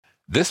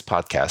This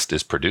podcast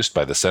is produced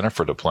by the Center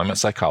for Deployment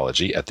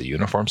Psychology at the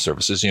Uniformed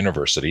Services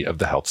University of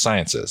the Health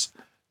Sciences.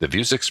 The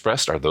views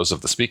expressed are those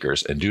of the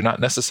speakers and do not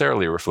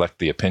necessarily reflect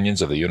the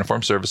opinions of the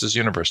Uniformed Services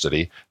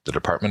University, the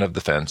Department of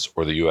Defense,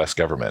 or the U.S.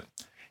 government.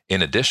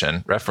 In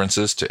addition,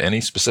 references to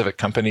any specific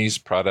companies,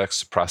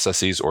 products,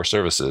 processes, or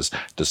services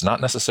does not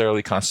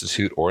necessarily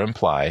constitute or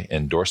imply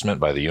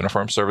endorsement by the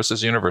Uniformed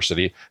Services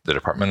University, the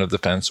Department of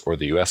Defense, or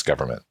the U.S.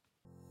 government.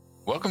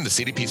 Welcome to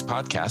CDP's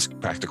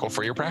podcast, Practical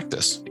for Your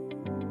Practice,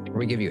 where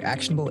we give you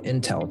actionable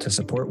intel to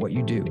support what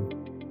you do.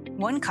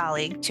 One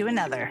colleague to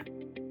another.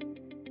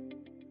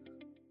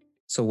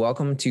 So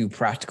welcome to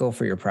Practical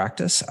for Your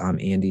Practice. I'm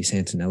Andy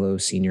Santinello,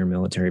 Senior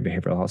Military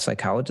Behavioral Health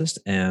Psychologist.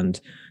 And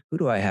who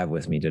do I have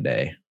with me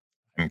today?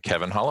 I'm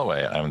Kevin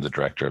Holloway. I'm the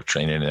Director of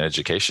Training and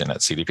Education at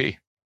CDP.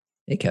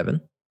 Hey,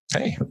 Kevin.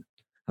 Hey.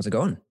 How's it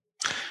going?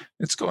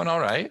 It's going all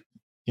right.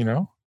 You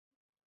know,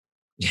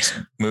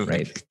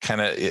 right. Kind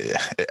of,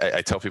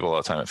 I tell people all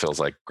the time, it feels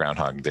like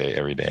Groundhog Day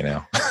every day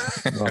now.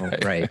 Well,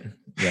 right.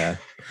 Yeah.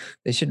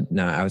 They should,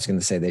 no, I was going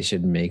to say they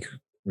should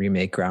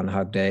remake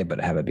Groundhog Day,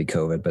 but have it be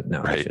COVID, but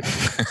no. Right.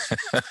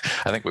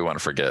 I think we want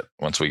to forget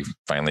once we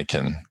finally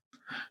can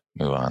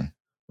move on.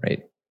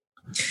 Right.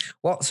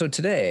 Well, so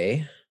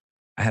today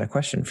I had a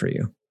question for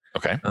you.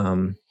 Okay.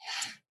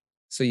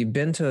 So you've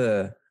been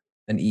to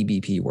an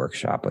EBP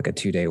workshop, like a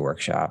 2-day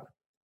workshop,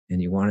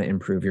 and you want to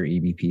improve your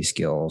EBP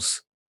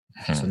skills.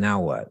 So now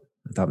what?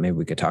 I thought maybe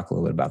we could talk a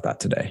little bit about that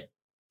today.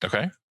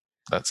 Okay.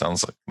 That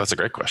sounds like that's a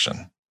great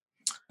question.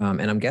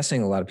 And I'm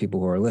guessing a lot of people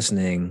who are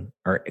listening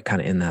are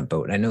kind of in that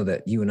boat. I know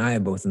that you and I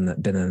have both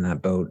been in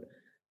that boat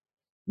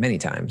many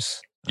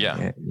times.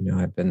 Yeah.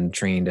 I've been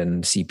trained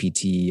in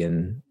CPT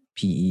and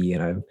PE,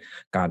 and I've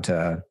gone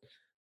to,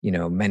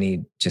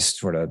 many just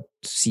sort of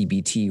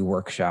CBT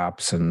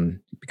workshops,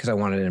 and because I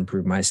wanted to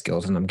improve my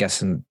skills, and I'm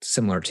guessing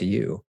similar to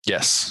you.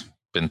 Yes.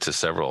 Been to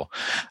several.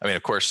 I mean,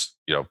 of course,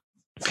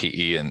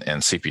 PE and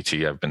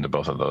CPT, I've been to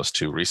both of those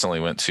too. Recently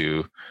went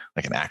to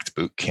like an ACT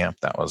boot camp.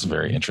 That was a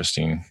very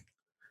interesting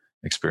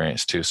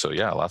experience too. So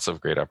yeah, lots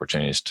of great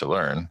opportunities to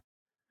learn.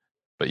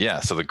 But yeah,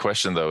 so the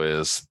question though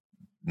is,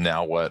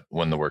 now what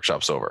when the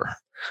workshop's over?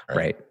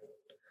 Right.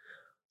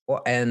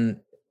 Well, and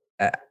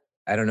I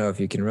don't know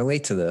if you can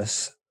relate to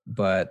this,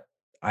 but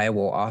I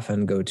will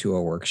often go to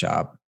a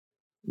workshop,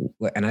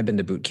 and I've been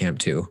to boot camp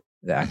too,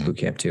 the ACT boot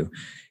camp too.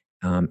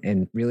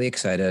 And really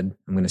excited.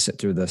 I'm going to sit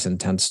through this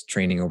intense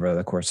training over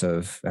the course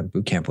of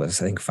boot camp was,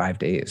 I think, 5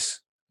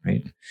 days.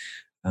 Right.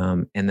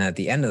 And at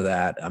the end of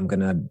that, I'm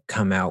going to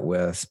come out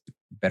with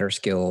better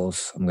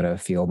skills. I'm going to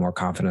feel more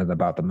confident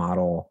about the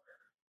model.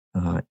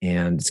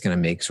 And it's going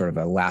to make sort of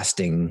a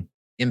lasting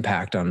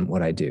impact on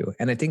what I do.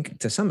 And I think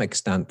to some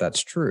extent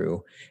that's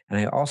true. And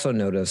I also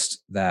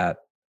noticed that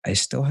I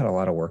still had a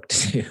lot of work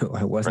to do.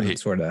 I wasn't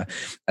sort of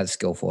as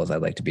skillful as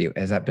I'd like to be.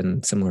 Has that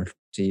been similar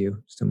to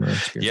you? Similar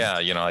experience?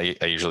 Yeah.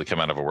 I usually come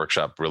out of a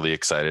workshop really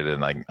excited,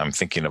 and I'm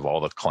thinking of all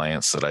the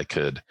clients that I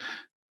could,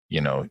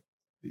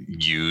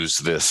 use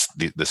this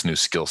new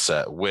skill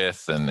set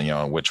with,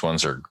 and, which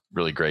ones are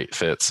really great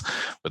fits,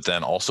 but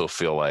then also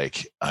feel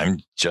like I'm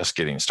just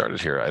getting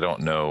started here. I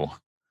don't know.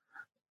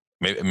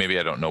 Maybe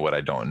I don't know what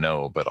I don't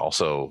know, but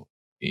also,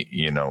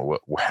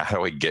 how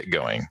do I get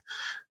going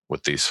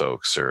with these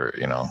folks, or,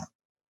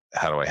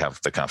 how do I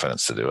have the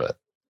confidence to do it?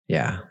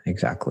 Yeah,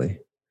 exactly.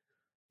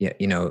 Yeah.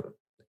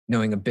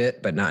 Knowing a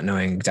bit, but not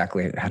knowing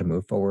exactly how to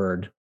move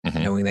forward,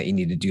 knowing that you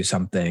need to do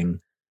something.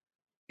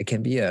 It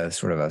can be a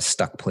sort of a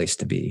stuck place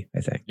to be,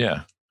 I think.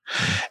 Yeah.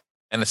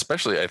 And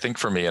especially I think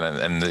for me,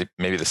 and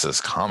maybe this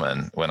is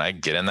common, when I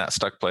get in that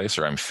stuck place,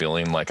 or I'm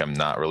feeling like I'm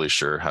not really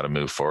sure how to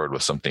move forward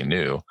with something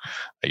new,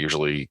 I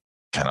usually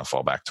kind of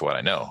fall back to what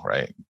I know,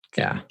 right?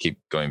 Yeah. Keep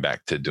going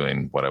back to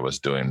doing what I was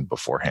doing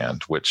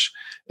beforehand, which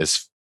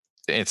is,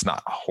 it's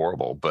not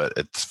horrible, but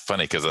it's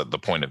funny because the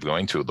point of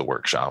going to the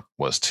workshop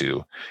was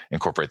to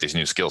incorporate these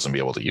new skills and be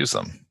able to use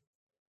them.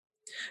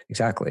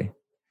 Exactly.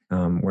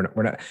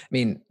 We're not, I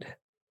mean,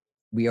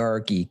 we are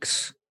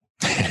geeks.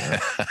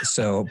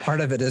 So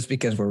part of it is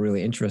because we're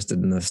really interested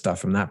in this stuff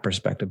from that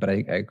perspective. But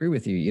I agree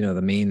with you.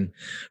 The main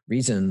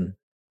reason,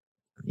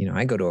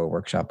 I go to a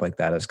workshop like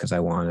that is because I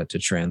want it to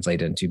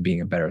translate into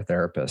being a better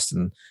therapist,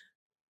 and,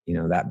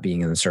 that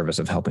being in the service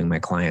of helping my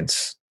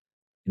clients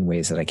in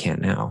ways that I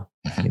can't now,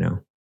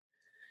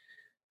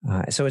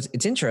 So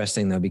it's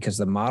interesting though, because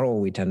the model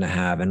we tend to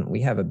have, and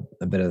we have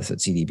a bit of this at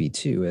CDP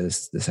too,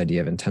 is this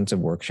idea of intensive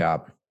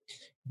workshop,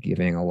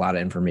 giving a lot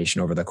of information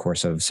over the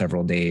course of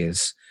several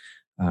days,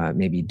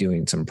 maybe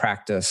doing some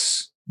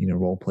practice,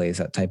 role plays,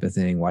 that type of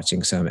thing,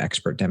 watching some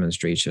expert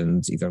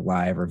demonstrations, either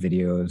live or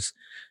videos.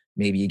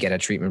 Maybe you get a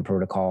treatment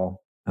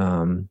protocol,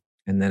 and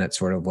then it's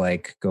sort of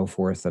like go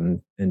forth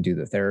and do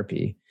the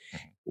therapy,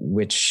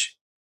 which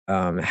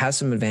has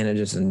some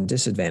advantages and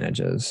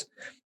disadvantages.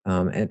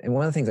 And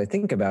one of the things I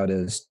think about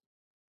is,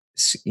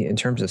 in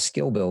terms of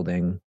skill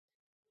building,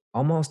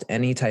 almost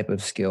any type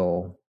of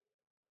skill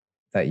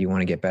that you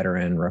want to get better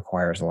in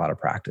requires a lot of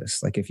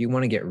practice. Like if you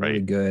want to get really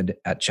good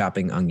at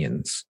chopping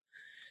onions,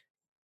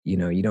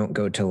 you don't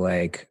go to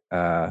like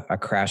a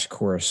crash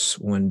course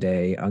one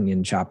day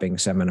onion chopping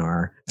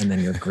seminar and then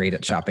you're great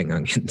at chopping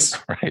onions.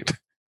 Right.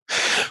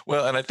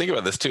 Well, and I think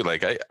about this too.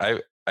 Like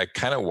I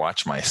kind of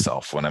watch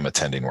myself when I'm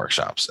attending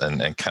workshops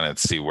and kind of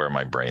see where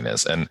my brain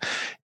is. And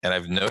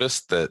I've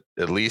noticed that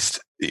at least,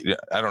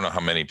 I don't know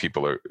how many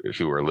people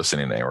who are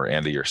listening, or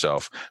Andy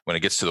yourself, when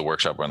it gets to the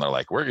workshop when they're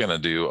like, we're going to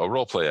do a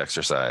role play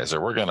exercise,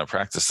 or we're going to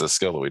practice the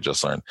skill that we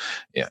just learned.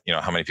 Yeah,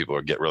 how many people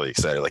get really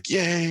excited, like,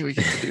 yay, we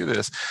get to do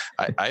this.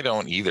 I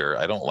don't either.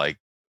 I don't like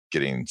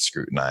getting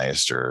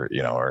scrutinized or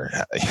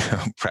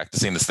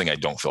practicing this thing I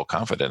don't feel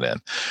confident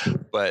in.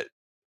 But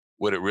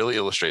what it really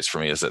illustrates for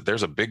me is that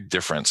there's a big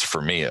difference,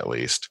 for me at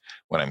least,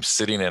 when I'm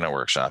sitting in a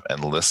workshop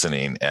and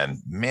listening, and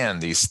man,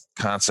 these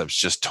concepts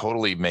just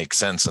totally make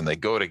sense and they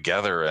go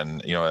together.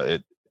 And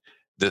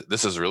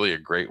this is really a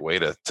great way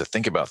to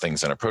think about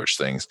things and approach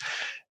things.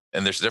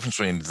 And there's a difference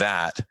between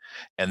that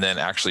and then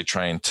actually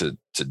trying to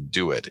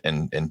do it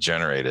and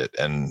generate it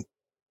and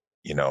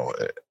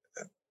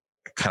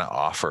kind of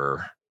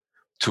offer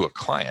to a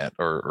client,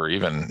 or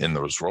even in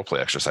those role play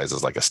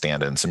exercises like a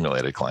stand-in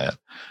simulated client.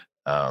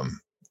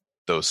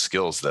 Those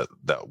skills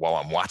that while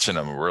I'm watching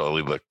them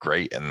really look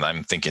great, and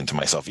I'm thinking to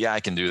myself, yeah, I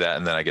can do that,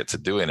 and then I get to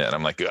doing it and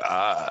I'm like,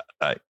 I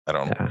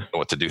don't know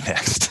what to do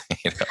next.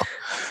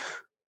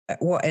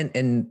 Well,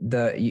 and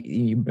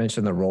you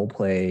mentioned the role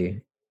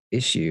play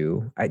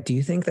issue. Do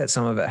you think that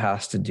some of it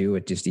has to do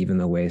with just even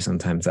the way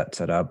sometimes that's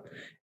set up,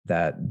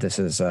 that this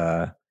is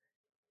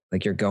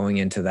like you're going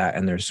into that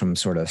and there's some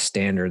sort of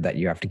standard that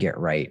you have to get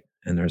right?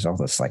 And there's all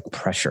this like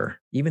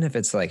pressure, even if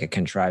it's like a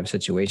contrived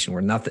situation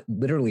where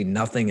literally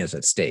nothing is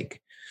at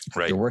stake.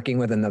 Right. You're working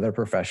with another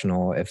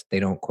professional. If they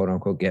don't quote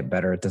unquote get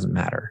better, it doesn't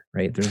matter.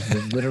 Right.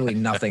 There's literally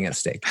nothing at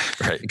stake,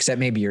 right, except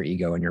maybe your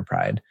ego and your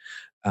pride.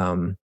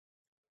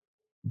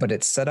 But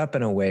it's set up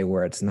in a way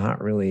where it's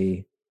not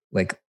really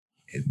like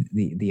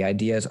the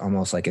idea is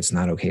almost like it's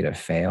not okay to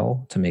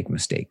fail, to make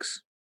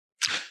mistakes.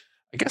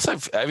 I guess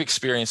I've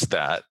experienced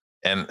that.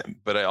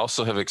 But I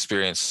also have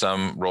experienced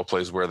some role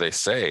plays where they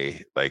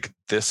say, like,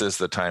 this is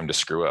the time to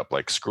screw up,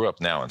 like screw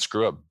up now and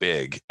screw up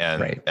big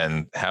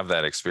and have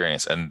that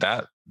experience. And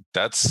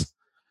that's,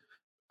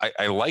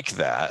 I like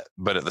that,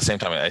 but at the same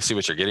time, I see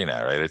what you're getting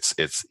at, right?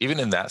 It's even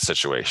in that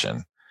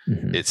situation,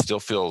 mm-hmm. It still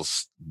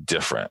feels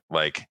different.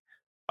 Like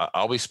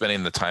I'll be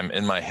spending the time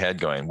in my head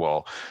going,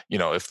 well,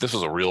 if this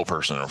was a real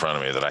person in front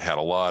of me that I had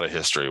a lot of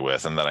history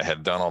with, and that I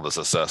had done all this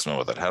assessment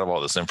with, it had all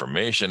this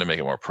information to make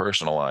it more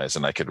personalized,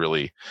 and I could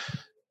really,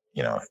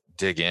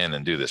 dig in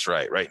and do this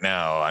right. Right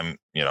now, I'm,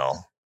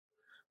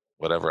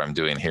 whatever I'm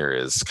doing here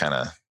is kind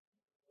of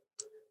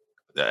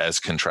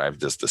as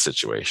contrived as the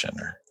situation,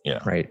 or,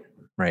 Right.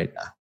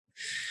 Yeah.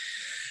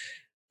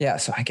 Yeah,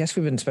 so I guess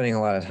we've been spending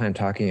a lot of time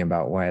talking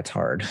about why it's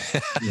hard,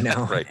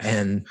 Right.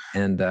 And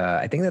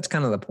I think that's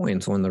kind of the point.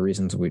 It's one of the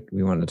reasons we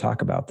wanted to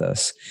talk about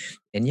this.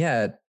 And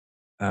yet,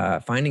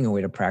 finding a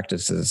way to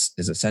practice is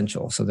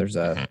essential. So there's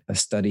a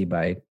study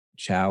by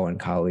Chow and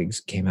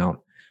colleagues came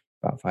out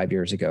about 6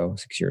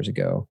 years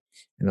ago,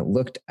 and it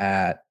looked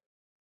at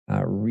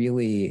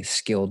really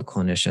skilled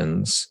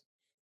clinicians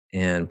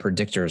and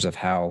predictors of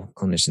how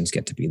clinicians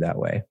get to be that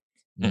way.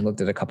 And it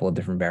looked at a couple of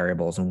different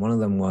variables, and one of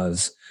them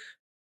was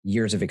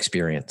years of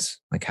experience,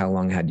 like how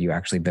long had you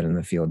actually been in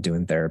the field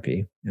doing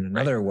therapy? And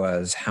another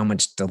was how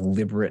much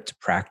deliberate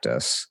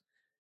practice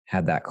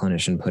had that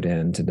clinician put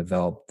in to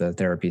develop the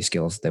therapy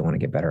skills they want to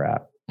get better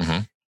at.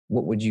 Mm-hmm.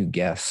 What would you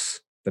guess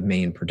the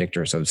main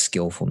predictors of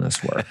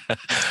skillfulness were?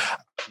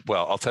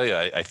 Well, I'll tell you,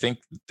 I think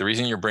the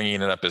reason you're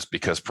bringing it up is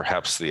because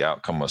perhaps the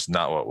outcome was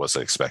not what was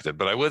expected.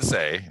 But I would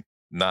say,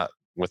 not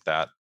with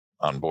that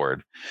on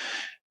board,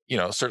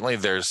 certainly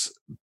there's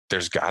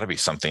got to be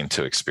something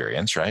to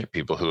experience, right?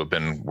 People who have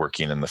been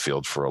working in the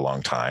field for a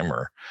long time,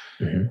 or,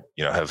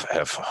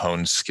 have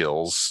honed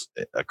skills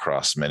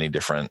across many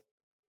different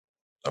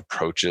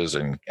approaches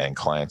and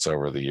clients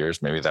over the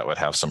years. Maybe that would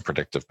have some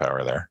predictive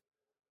power there.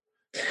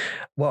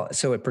 Well,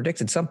 so it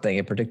predicted something.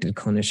 It predicted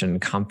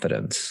clinician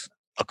confidence.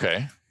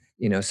 Okay.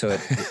 So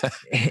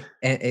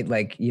it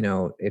like,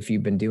 if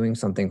you've been doing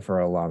something for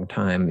a long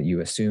time,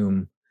 you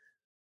assume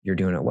you're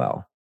doing it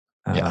well.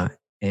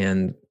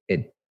 And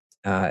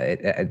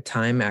at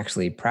time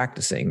actually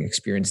practicing,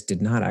 experience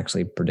did not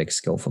actually predict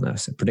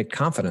skillfulness. It predicted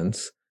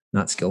confidence,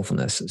 not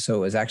skillfulness. So it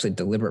was actually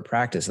deliberate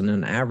practice. And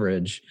on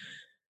average,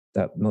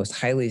 the most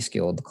highly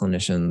skilled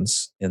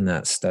clinicians in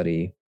that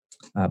study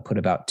put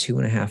about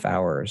 2.5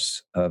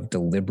 hours of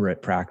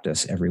deliberate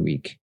practice every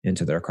week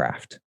into their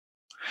craft.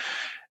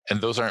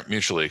 And those aren't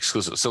mutually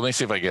exclusive. So let me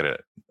see if I get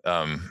it.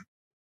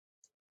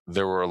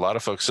 There were a lot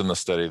of folks in the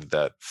study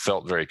that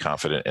felt very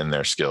confident in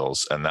their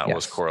skills, and that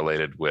was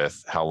correlated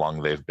with how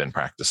long they've been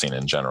practicing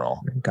in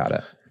general. Got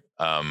it.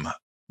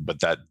 But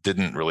that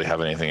didn't really have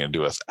anything to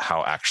do with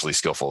how actually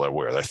skillful they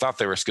were. They thought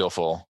they were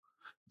skillful.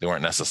 They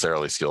weren't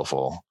necessarily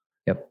skillful.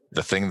 Yep.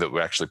 The thing that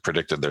actually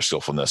predicted their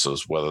skillfulness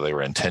was whether they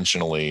were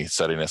intentionally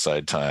setting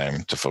aside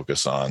time to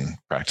focus on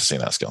practicing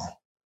that skill.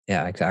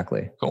 Yeah,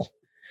 exactly. Cool.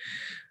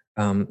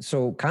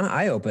 So kind of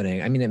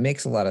eye-opening. I mean, it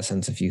makes a lot of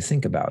sense if you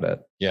think about it.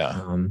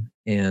 Yeah.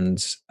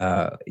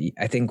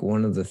 I think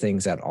one of the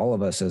things that all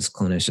of us as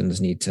clinicians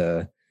need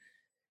to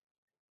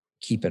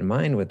keep in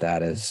mind with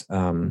that is,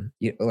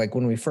 like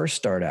when we first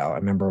start out, I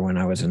remember when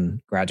I was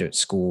in graduate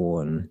school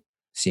and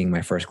seeing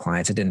my first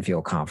clients, I didn't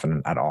feel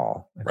confident at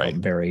all. I felt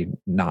very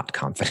not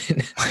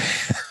confident.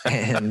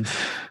 And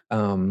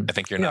I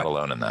think you're not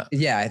alone in that.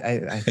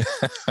 Yeah,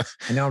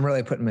 I know I'm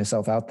really putting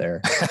myself out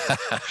there.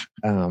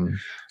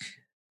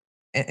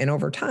 And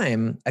over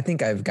time, I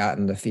think I've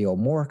gotten to feel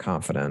more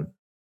confident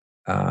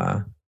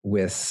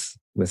with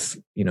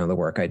the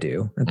work I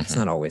do. It's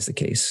not always the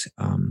case,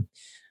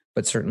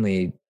 but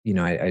certainly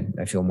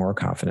I feel more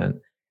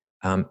confident.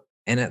 And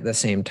at the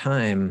same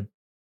time,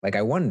 like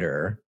I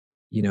wonder,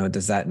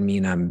 does that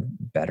mean I'm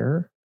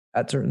better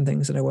at certain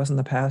things than I was in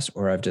the past,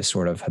 or I've just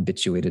sort of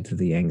habituated to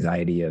the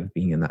anxiety of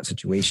being in that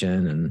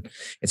situation and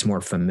it's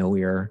more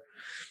familiar.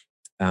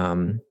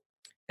 And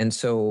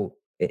so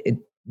it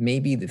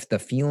maybe the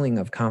feeling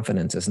of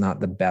confidence is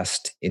not the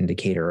best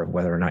indicator of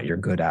whether or not you're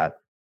good at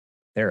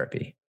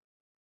therapy.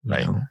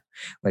 Right.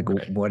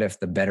 What if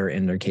the better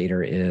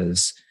indicator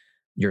is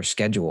your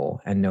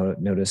schedule and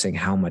noticing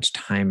how much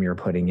time you're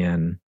putting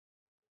in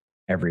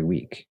every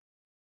week,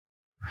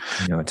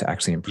 to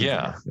actually improve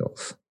your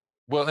skills.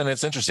 Well, and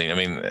it's interesting. I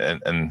mean,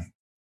 and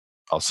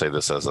I'll say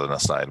this as an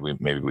aside,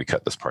 maybe we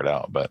cut this part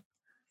out, but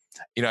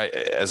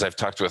as I've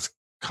talked with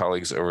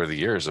colleagues over the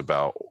years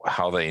about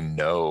how they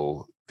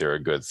know they're a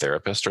good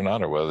therapist or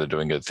not, or whether they're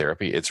doing good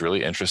therapy, it's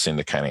really interesting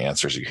the kind of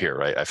answers you hear,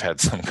 right? I've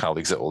had some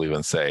colleagues that will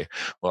even say,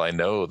 well, I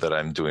know that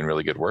I'm doing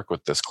really good work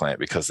with this client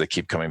because they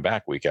keep coming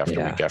back week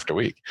after week after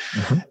week,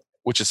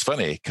 which is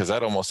funny because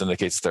that almost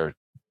indicates they're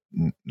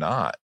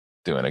not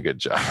doing a good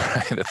job,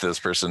 right? That this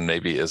person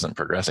maybe isn't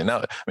progressing.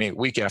 Now, I mean,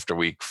 week after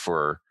week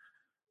for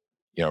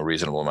a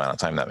reasonable amount of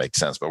time, that makes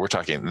sense. But we're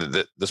talking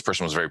that this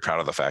person was very proud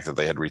of the fact that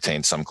they had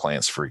retained some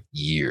clients for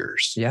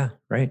years. Yeah,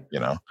 right.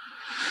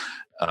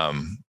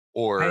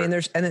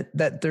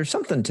 There's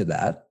something to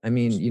that. I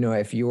mean,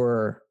 if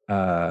you're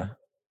a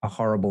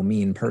horrible,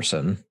 mean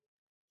person,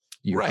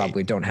 you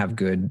probably don't have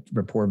good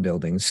rapport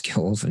building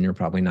skills, and you're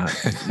probably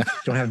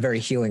don't have very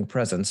healing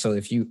presence. So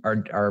if you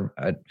are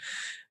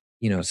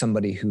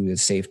somebody who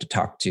is safe to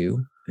talk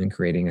to and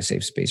creating a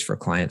safe space for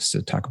clients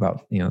to talk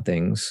about,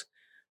 things,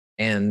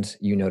 and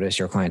you notice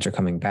your clients are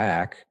coming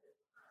back,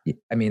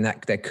 I mean,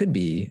 that could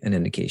be an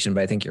indication,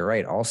 but I think you're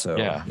right. Also,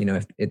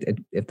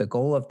 if the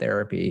goal of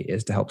therapy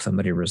is to help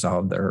somebody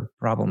resolve their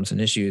problems and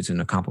issues and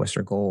accomplish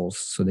their goals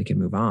so they can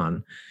move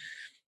on,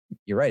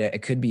 you're right.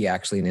 It could be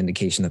actually an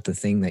indication that the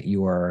thing that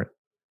you are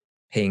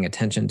paying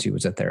attention to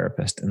as a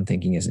therapist and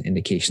thinking is an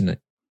indication that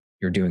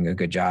you're doing a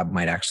good job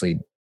might actually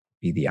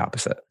be the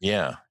opposite.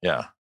 Yeah.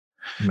 Yeah.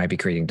 You might be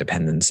creating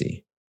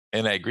dependency.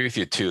 And I agree with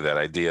you too, that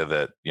idea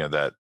that,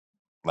 that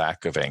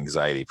lack of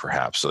anxiety,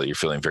 perhaps, so that you're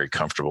feeling very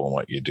comfortable in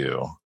what you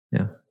do,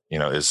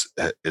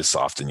 is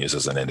often used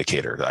as an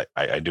indicator that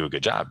I do a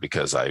good job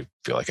because I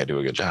feel like I do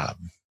a good job.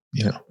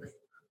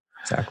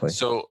 Exactly.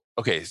 So,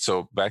 okay.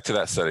 So back to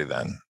that study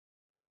then,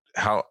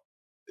 how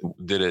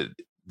did it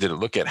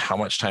look at how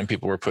much time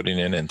people were putting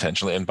in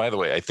intentionally? And by the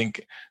way, I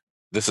think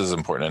this is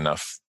important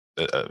enough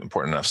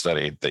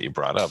study that you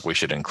brought up. We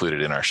should include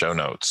it in our show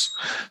notes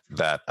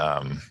that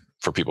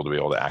for people to be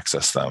able to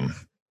access them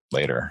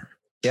later.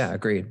 Yeah,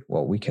 agreed.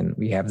 Well,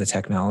 we have the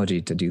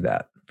technology to do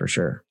that for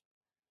sure.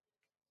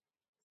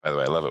 By the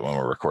way, I love it when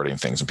we're recording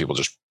things and people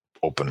just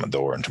open the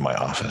door into my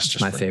office.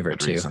 Just my favorite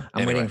too.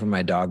 I'm waiting for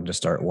my dog to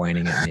start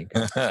whining at me.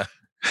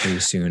 Pretty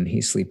soon.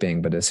 He's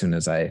sleeping, but as soon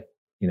as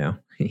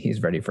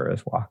he's ready for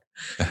his walk.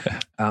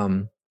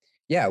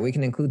 Yeah, we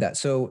can include that.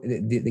 So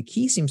the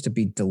key seems to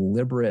be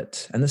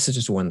deliberate, and this is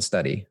just one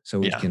study.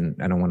 So I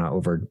don't want to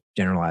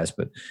overgeneralize,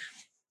 but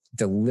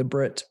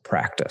deliberate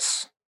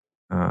practice.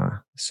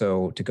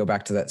 So to go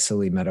back to that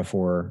silly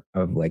metaphor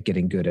of like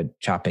getting good at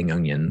chopping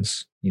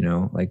onions,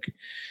 like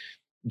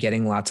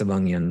getting lots of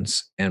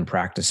onions and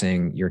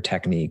practicing your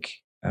technique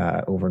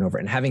over and over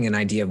and having an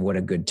idea of what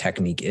a good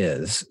technique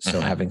is. So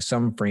having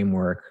some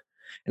framework.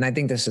 And I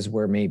think this is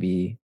where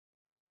maybe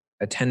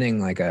attending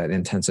like an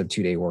intensive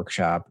 2-day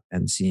workshop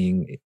and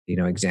seeing,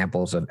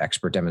 examples of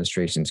expert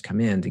demonstrations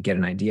come in to get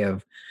an idea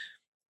of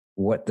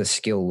what the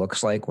skill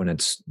looks like when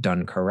it's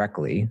done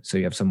correctly. So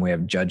you have some way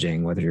of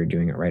judging whether you're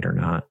doing it right or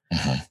not.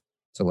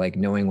 So like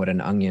knowing what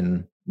an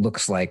onion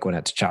looks like when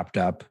it's chopped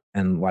up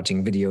and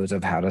watching videos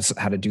of how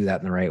to do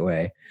that in the right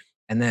way.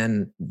 And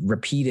then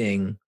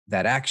repeating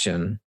that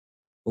action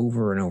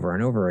over and over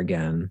and over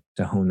again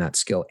to hone that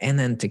skill. And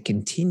then to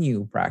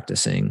continue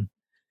practicing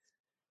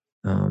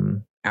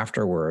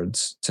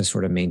afterwards to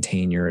sort of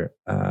maintain your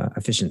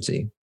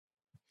efficiency.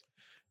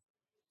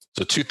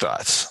 So 2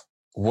 thoughts.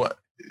 What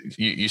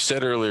you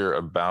said earlier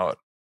about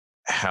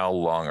how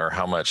long or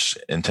how much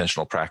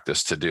intentional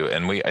practice to do.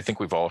 And I think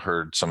we've all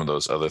heard some of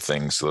those other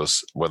things,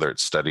 whether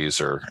it's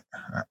studies or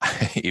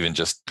even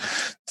just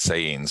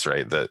sayings,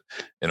 right? That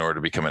in order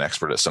to become an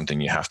expert at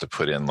something, you have to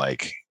put in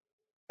like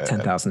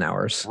 10,000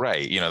 hours.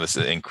 Right. This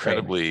is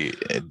incredibly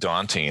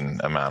daunting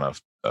amount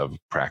of of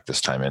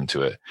practice time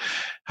into it.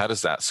 How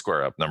does that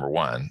square up, number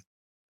one?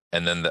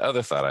 And then the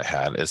other thought I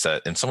had is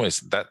that in some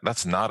ways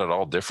that's not at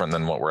all different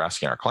than what we're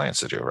asking our clients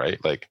to do,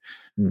 right? Like,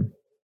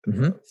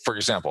 Mm-hmm. for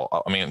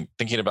example, I mean,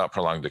 thinking about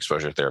prolonged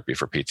exposure therapy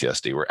for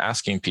PTSD, we're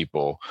asking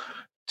people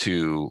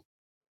to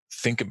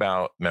think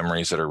about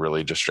memories that are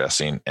really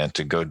distressing and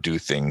to go do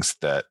things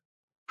that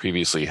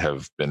previously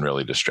have been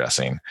really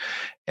distressing.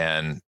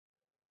 And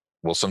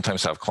we'll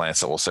sometimes have clients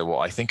that will say, well,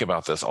 I think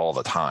about this all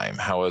the time.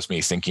 How is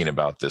me thinking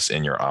about this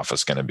in your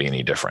office going to be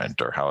any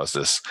different? Or how is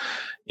this,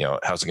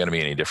 how's it going to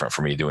be any different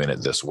for me doing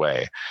it this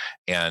way?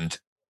 And,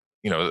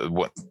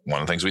 one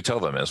of the things we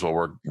tell them is, well,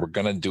 we're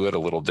going to do it a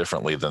little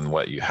differently than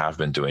what you have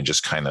been doing,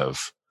 just kind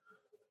of,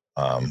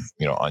 on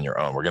your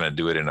own. We're going to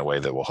do it in a way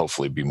that will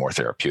hopefully be more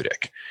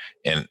therapeutic.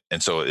 And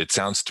so it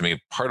sounds to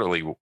me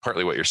partly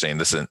what you're saying,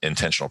 this is an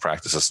intentional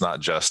practice. It's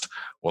not just,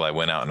 well, I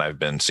went out and I've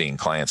been seeing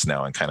clients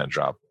now and kind of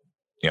drop,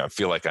 I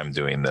feel like I'm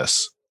doing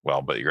this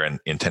well, but you're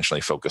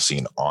intentionally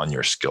focusing on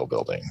your skill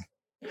building.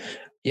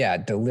 Yeah.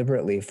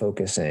 Deliberately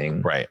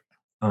focusing right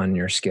on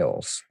your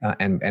skills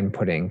and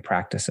putting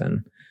practice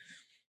in.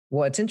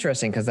 Well, it's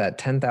interesting because that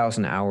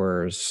 10,000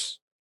 hours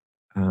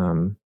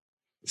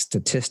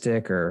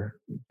statistic or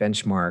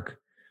benchmark,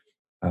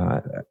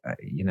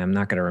 I'm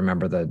not going to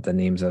remember the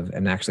names of,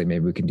 and actually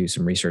maybe we can do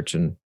some research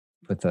and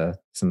put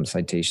some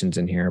citations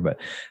in here. But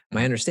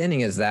my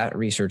understanding is that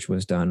research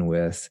was done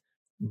with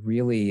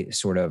really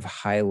sort of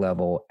high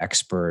level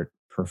expert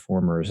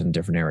performers in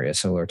different areas.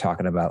 So we're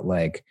talking about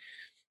like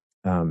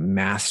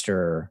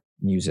master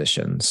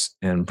musicians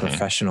and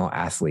professional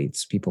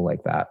athletes, people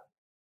like that.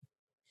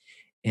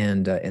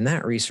 And in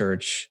that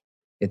research,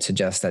 it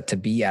suggests that to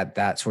be at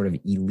that sort of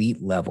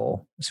elite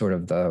level, sort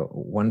of the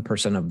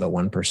 1% of the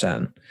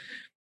 1%,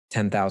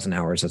 10,000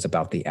 hours is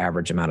about the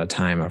average amount of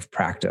time of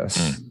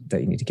practice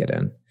that you need to get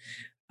in.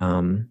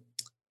 And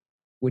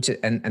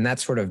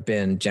that's sort of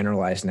been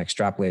generalized and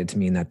extrapolated to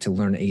mean that to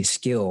learn a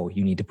skill,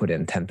 you need to put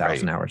in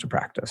 10,000 hours of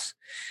practice.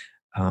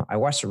 I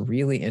watched a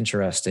really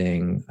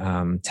interesting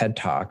TED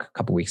Talk a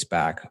couple weeks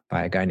back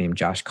by a guy named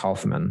Josh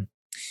Kaufman.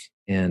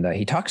 And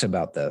he talks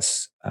about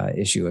this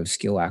issue of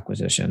skill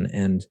acquisition.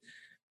 And,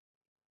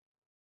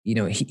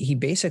 he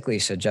basically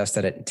suggests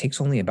that it takes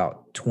only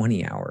about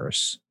 20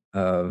 hours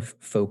of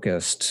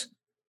focused,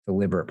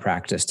 deliberate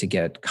practice to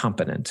get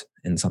competent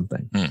in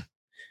something,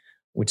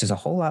 which is a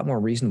whole lot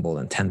more reasonable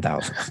than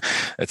 10,000.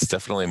 It's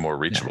definitely more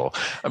reachable. Yeah.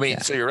 I mean,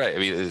 so you're right. I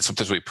mean,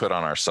 sometimes we put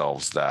on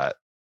ourselves that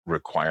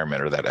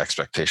requirement or that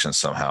expectation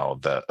somehow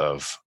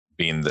of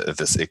being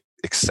this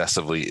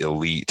excessively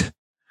elite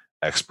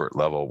expert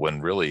level, when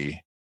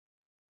really,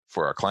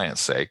 for our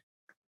clients' sake,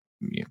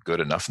 good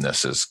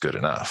enoughness is good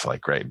enough.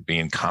 Like, right,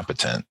 being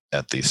competent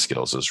at these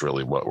skills is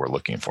really what we're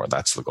looking for.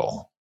 That's the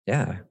goal.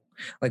 Yeah.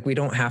 Like, we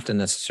don't have to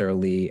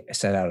necessarily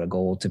set out a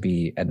goal to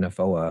be Edna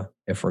Foa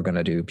if we're going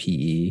to do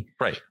PE,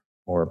 right?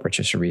 Or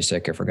Patricia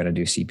Resick if we're going to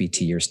do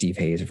CPT, or Steve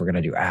Hayes if we're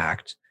going to do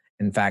ACT.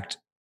 In fact,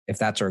 if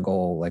that's our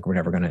goal, like, we're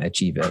never going to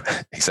achieve it.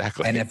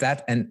 Exactly. And if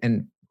that,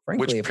 and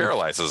frankly, which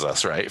paralyzes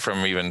us, right,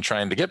 from even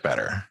trying to get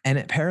better. And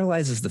it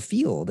paralyzes the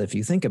field if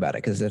you think about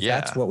it, because if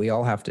that's what we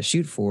all have to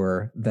shoot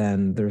for,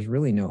 then there's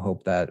really no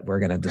hope that we're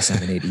going to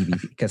disseminate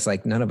EVP, because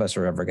like none of us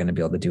are ever going to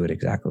be able to do it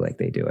exactly like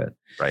they do it.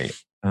 Right.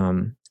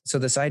 So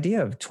this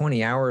idea of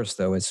 20 hours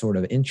though is sort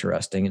of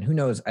interesting, and who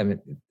knows? I mean,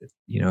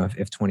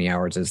 if 20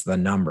 hours is the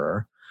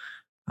number,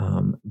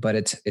 but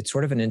it's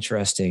sort of an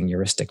interesting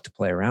heuristic to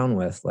play around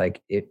with.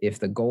 Like, if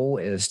the goal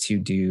is to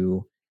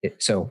do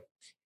it, so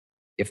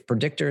if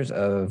predictors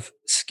of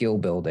skill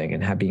building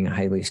and being a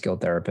highly skilled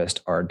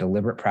therapist are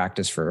deliberate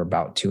practice for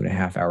about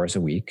 2.5 hours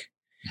a week,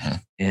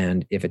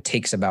 and if it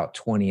takes about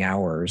 20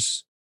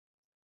 hours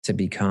to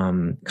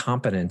become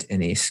competent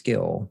in a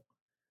skill,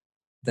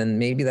 then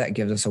maybe that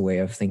gives us a way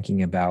of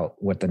thinking about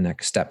what the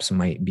next steps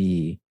might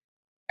be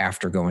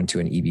after going to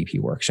an EVP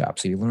workshop.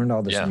 So you learned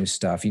all this new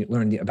stuff. You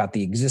learned about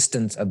the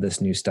existence of this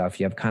new stuff.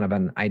 You have kind of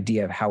an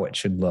idea of how it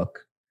should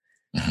look.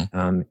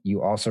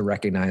 You also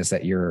recognize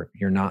that you're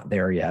not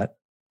there yet.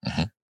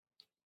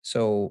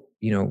 So,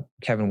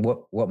 Kevin,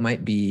 what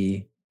might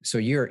be, so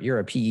you're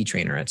a PE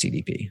trainer at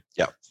CDP.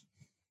 Yeah.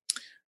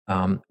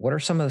 What are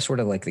some of the sort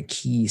of like the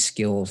key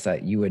skills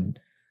that you would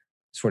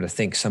sort of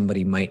think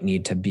somebody might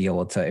need to be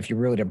able to, if you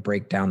really to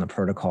break down the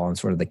protocol and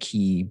sort of the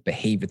key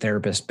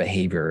therapist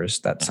behaviors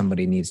that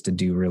somebody needs to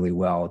do really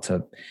well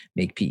to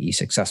make PE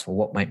successful?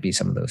 What might be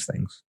some of those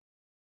things?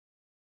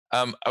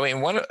 I mean,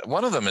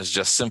 one of them is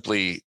just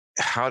simply,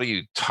 how do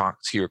you talk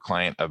to your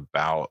client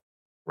about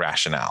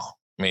rationale?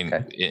 I mean,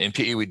 in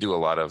PE, we do a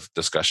lot of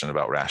discussion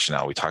about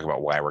rationale. We talk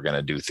about why we're going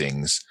to do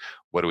things.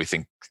 What do we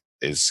think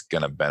is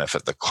going to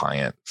benefit the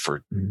client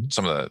for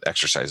some of the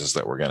exercises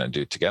that we're going to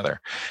do together?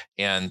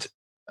 And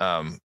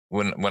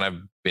when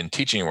I've been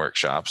teaching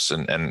workshops,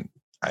 and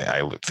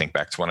I think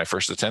back to when I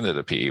first attended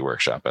a PE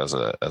workshop as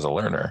a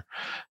learner,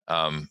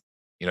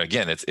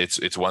 again,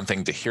 it's one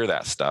thing to hear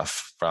that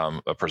stuff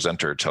from a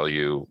presenter tell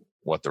you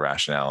what the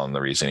rationale and the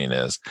reasoning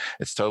is.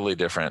 It's totally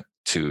different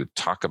to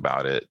talk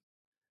about it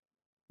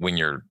when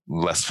you're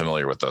less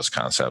familiar with those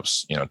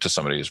concepts, to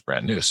somebody who's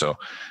brand new. So,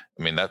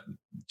 I mean, that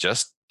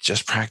just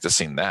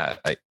practicing that,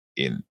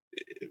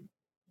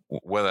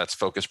 whether that's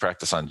focused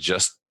practice on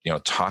just,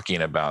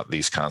 talking about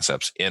these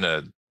concepts in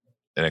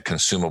a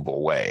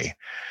consumable way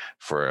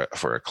for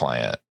a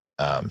client,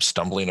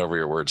 stumbling over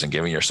your words and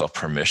giving yourself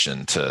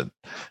permission to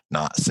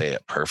not say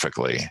it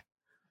perfectly,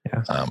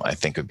 I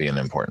think would be an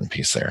important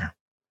piece there.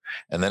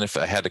 And then if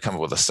I had to come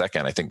up with a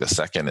second, I think the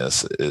second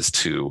is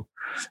to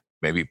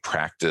maybe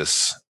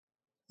practice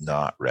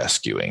not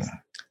rescuing.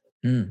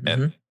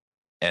 Mm-hmm.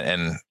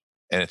 And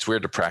it's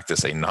weird to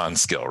practice a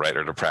non-skill, right?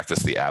 Or to practice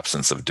the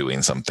absence of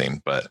doing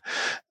something. But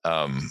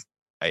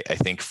I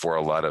think for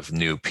a lot of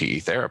new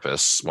PE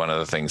therapists, one of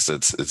the things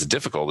that's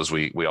difficult is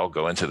we all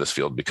go into this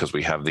field because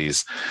we have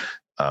these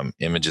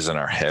images in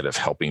our head of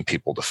helping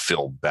people to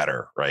feel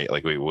better, right?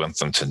 Like we want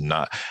them to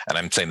not, and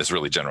I'm saying this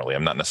really generally,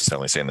 I'm not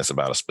necessarily saying this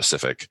about a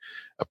specific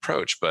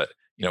approach, but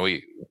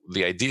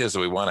the idea is that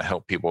we want to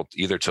help people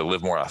either to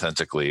live more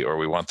authentically, or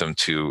we want them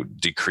to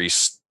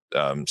decrease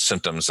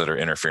symptoms that are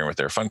interfering with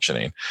their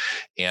functioning.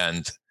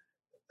 And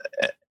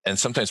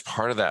sometimes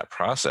part of that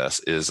process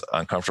is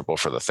uncomfortable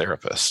for the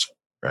therapist,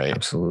 right?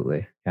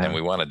 Absolutely. Yeah. And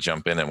we want to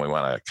jump in and we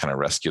want to kind of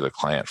rescue the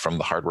client from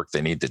the hard work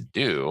they need to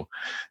do,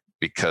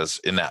 because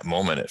in that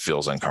moment it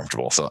feels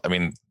uncomfortable. So, I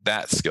mean,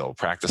 that skill,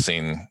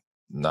 practicing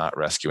not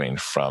rescuing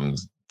from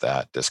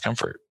that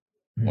discomfort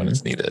when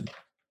it's needed.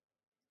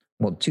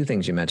 Well, two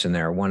things you mentioned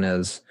there. One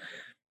is,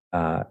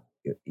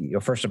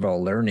 first of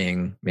all,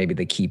 learning maybe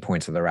the key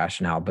points of the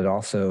rationale, but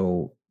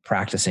also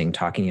practicing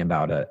talking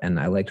about it. And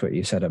I liked what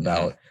you said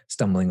about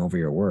stumbling over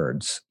your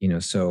words,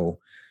 so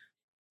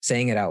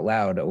saying it out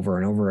loud over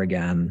and over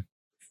again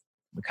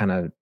kind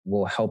of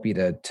will help you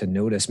to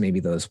notice maybe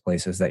those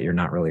places that you're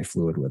not really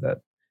fluid with it.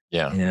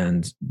 Yeah.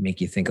 And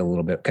make you think a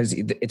little bit, because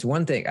it's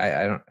one thing.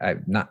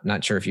 I'm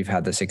not sure if you've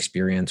had this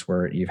experience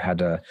where you've had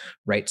to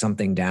write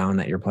something down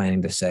that you're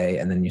planning to say,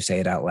 and then you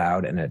say it out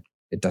loud and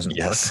it doesn't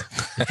work.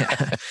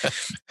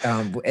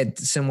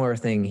 It's a similar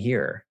thing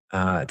here.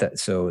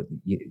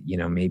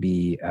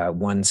 Maybe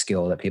one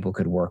skill that people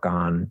could work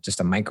on,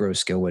 just a micro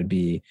skill, would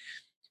be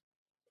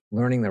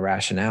learning the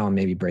rationale and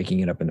maybe breaking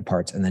it up into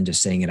parts and then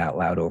just saying it out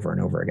loud over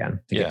and over again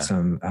to get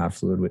some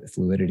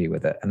fluidity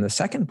with it. And the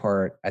second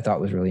part I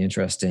thought was really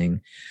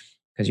interesting,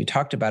 because you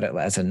talked about it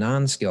as a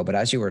non-skill, but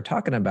as you were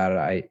talking about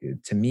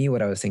it, to me,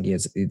 what I was thinking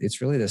is it's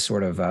really this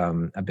sort of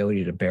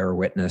ability to bear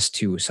witness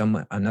to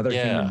another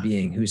human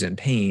being who's in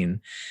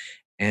pain,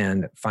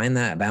 and find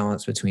that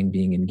balance between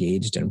being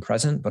engaged and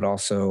present, but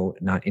also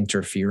not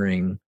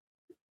interfering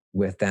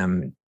with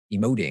them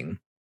emoting,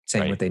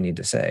 saying what they need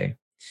to say.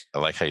 I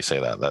like how you say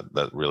that.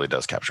 That really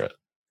does capture it.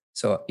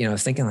 So, I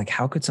was thinking, like,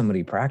 how could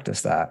somebody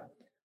practice that?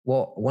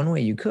 Well, one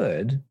way you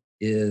could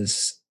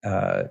is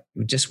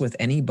just with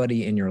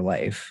anybody in your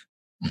life,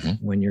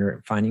 when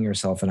you're finding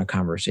yourself in a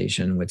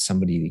conversation with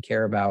somebody you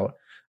care about,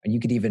 and you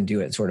could even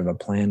do it sort of a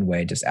planned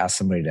way, just ask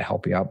somebody to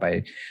help you out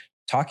by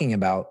talking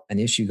about an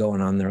issue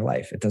going on in their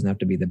life. It doesn't have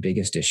to be the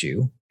biggest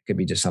issue. It could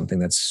be just something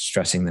that's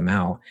stressing them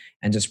out,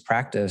 and just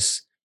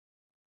practice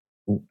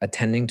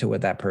attending to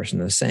what that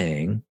person is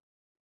saying,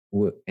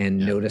 and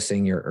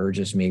noticing your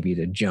urges maybe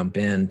to jump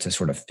in to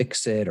sort of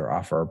fix it or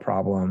offer a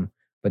problem,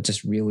 but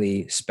just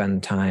really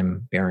spend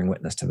time bearing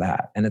witness to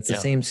that. And it's the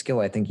same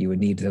skill I think you would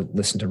need to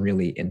listen to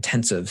really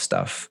intensive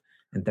stuff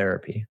in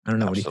therapy. I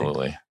don't know. Absolutely. What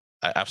do you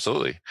think?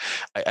 Absolutely.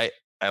 I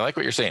like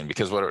what you're saying,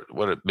 because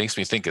what it makes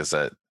me think is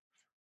that,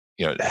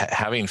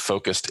 having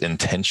focused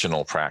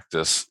intentional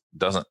practice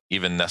doesn't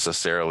even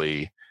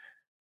necessarily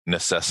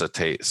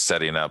necessitate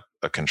setting up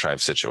a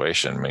contrived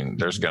situation. I mean,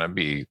 there's going to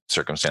be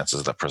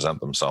circumstances that present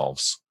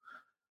themselves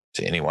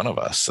to any one of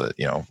us that,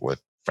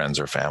 with friends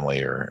or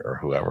family or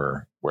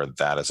whoever, where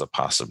that is a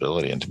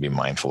possibility, and to be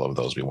mindful of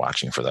those, be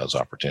watching for those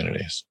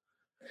opportunities.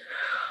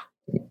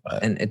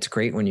 And it's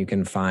great when you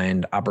can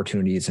find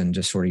opportunities in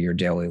just sort of your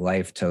daily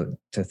life to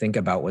think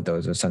about what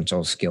those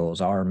essential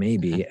skills are,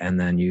 maybe, and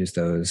then use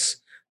those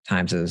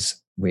times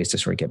as ways to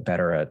sort of get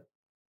better at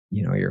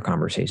your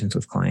conversations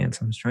with clients.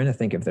 I was trying to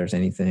think if there's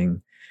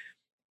anything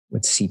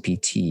with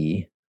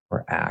CPT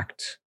or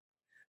ACT.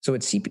 So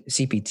with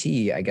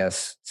CPT, I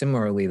guess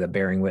similarly, the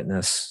bearing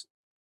witness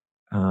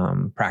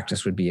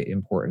practice would be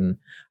important.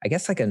 I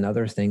guess like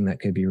another thing that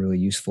could be really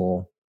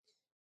useful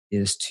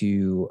is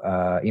to,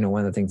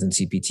 one of the things in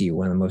CPT,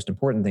 one of the most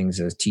important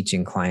things is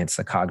teaching clients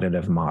the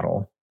cognitive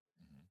model.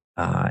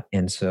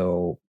 And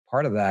so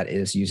part of that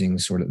is using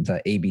sort of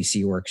the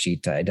ABC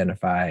worksheet to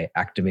identify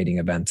activating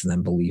events and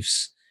then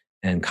beliefs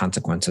and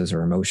consequences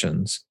or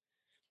emotions.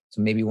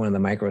 So maybe one of the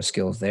micro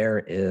skills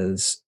there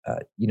is,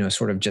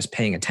 sort of just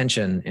paying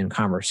attention in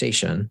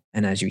conversation.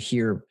 And as you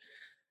hear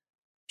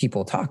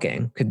people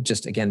talking, could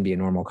just, again, be a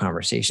normal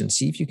conversation.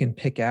 See if you can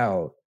pick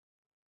out,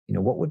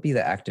 what would be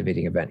the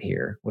activating event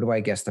here? What do I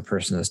guess the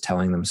person is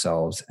telling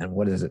themselves? And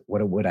what is it?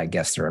 What would I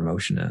guess their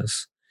emotion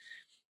is?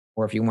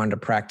 Or if you wanted to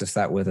practice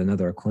that with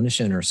another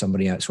clinician or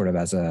somebody sort of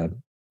as a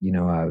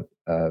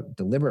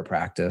deliberate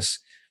practice,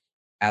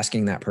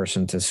 asking that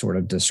person to sort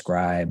of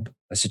describe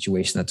a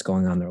situation that's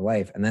going on in their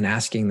life, and then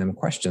asking them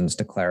questions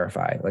to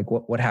clarify, like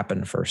what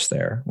happened first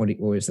there? What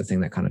was the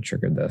thing that kind of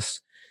triggered this?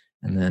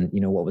 And then,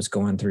 what was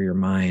going through your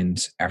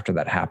mind after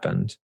that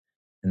happened?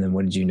 And then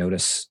what did you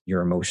notice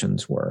your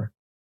emotions were?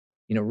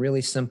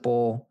 Really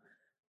simple,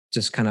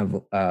 just kind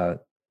of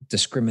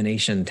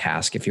discrimination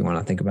task, if you want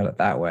to think about it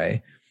that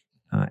way.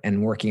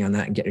 And working on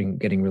that and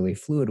getting really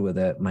fluid with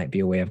it might be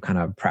a way of kind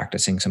of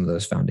practicing some of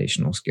those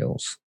foundational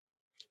skills.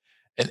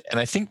 And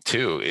I think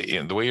too,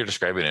 the way you're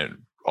describing it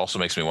also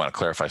makes me want to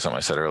clarify something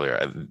I said earlier.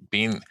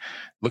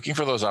 Looking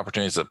for those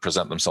opportunities that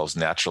present themselves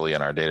naturally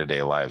in our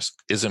day-to-day lives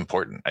is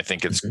important. I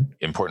think it's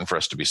important for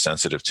us to be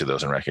sensitive to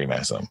those and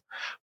recognize them,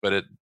 but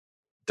it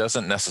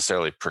doesn't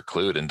necessarily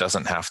preclude and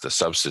doesn't have to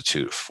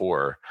substitute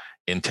for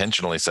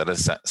intentionally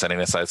setting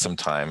aside some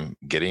time,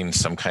 getting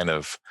some kind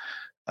of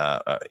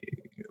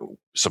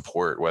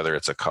support, whether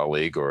it's a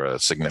colleague or a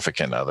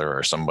significant other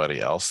or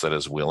somebody else that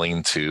is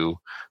willing to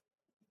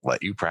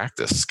let you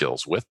practice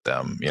skills with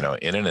them, in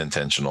an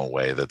intentional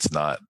way. That's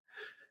not,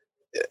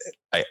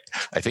 I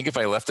think if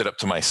I left it up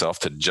to myself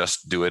to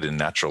just do it in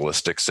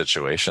naturalistic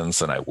situations,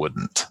 then I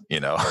wouldn't,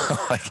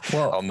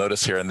 I'll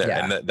notice here and there.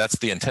 Yeah. And that's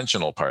the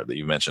intentional part that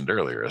you mentioned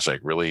earlier, is like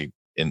really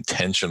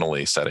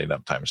intentionally setting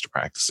up times to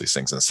practice these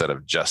things instead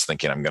of just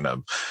thinking I'm going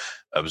to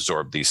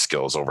absorb these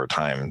skills over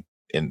time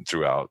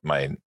throughout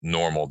my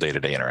normal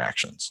day-to-day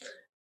interactions.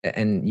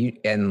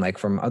 And like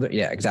from other,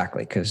 yeah,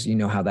 exactly. Cause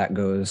how that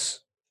goes.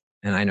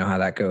 And I know how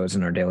that goes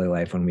in our daily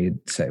life when we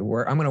say, I'm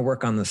going to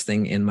work on this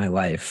thing in my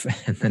life.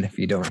 And then if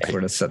you don't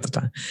sort of set the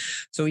time.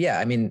 So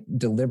yeah,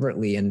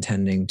 deliberately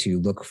intending to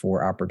look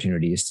for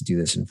opportunities to do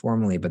this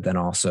informally, but then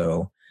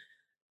also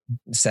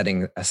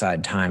setting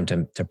aside time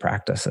to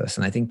practice this.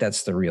 And I think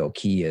that's the real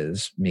key,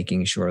 is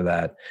making sure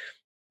that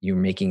you're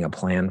making a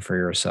plan for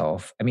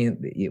yourself.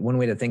 One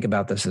way to think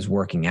about this is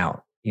working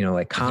out,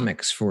 like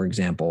comics, for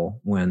example,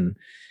 when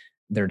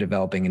they're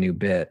developing a new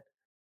bit,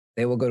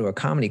 they will go to a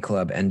comedy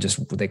club and just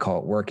what they call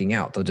it working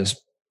out. They'll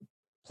just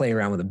play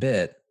around with a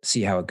bit,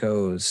 see how it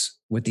goes,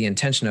 with the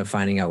intention of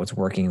finding out what's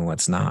working and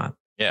what's not.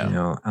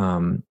 Yeah.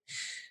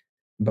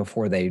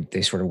 Before they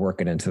sort of work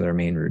it into their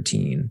main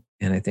routine.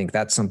 And I think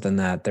that's something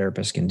that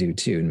therapists can do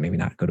too. And maybe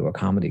not go to a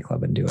comedy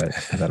club and do it,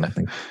 because I don't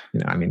think,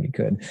 you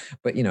could,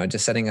 but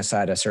just setting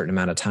aside a certain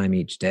amount of time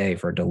each day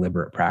for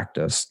deliberate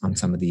practice on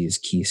some of these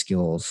key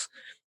skills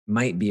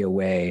might be a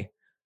way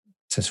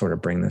to sort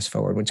of bring this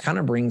forward, which kind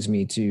of brings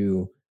me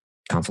to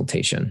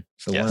consultation.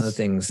 So One of the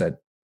things that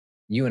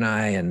you and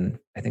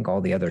I think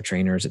all the other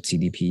trainers at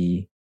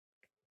CDP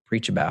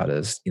preach about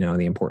is,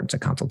 the importance of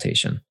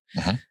consultation.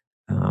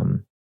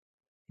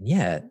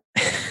 Yet.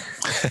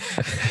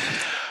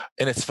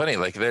 And it's funny,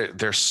 like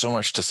there's so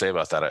much to say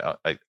about that.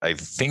 I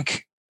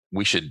think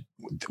we can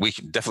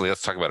definitely,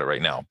 let's talk about it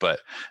right now. But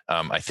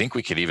I think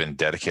we could even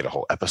dedicate a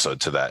whole episode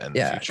to that in the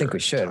future. I think we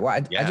should. Well,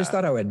 I just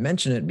thought I would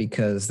mention it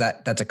because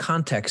that's a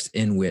context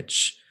in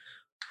which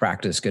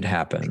practice could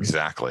happen.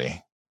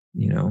 Exactly.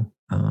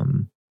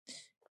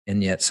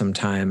 And yet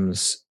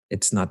sometimes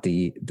it's not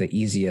the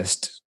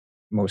easiest,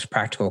 most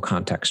practical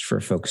context for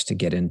folks to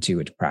get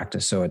into to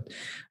practice. So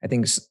I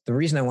think the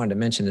reason I wanted to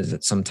mention is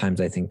that sometimes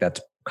I think that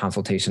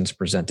consultation's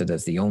presented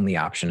as the only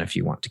option if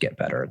you want to get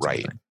better at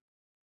something.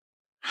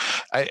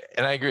 I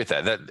agree with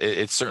that. That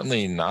it's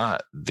certainly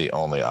not the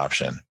only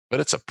option,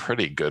 but it's a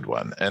pretty good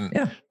one.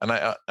 And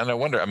I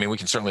wonder, we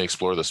can certainly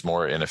explore this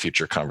more in a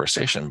future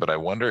conversation, but I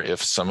wonder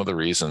if some of the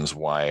reasons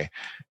why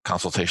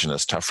consultation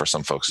is tough for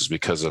some folks is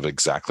because of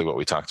exactly what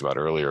we talked about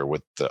earlier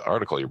with the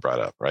article you brought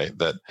up, right?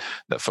 That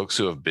folks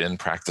who have been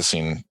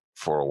practicing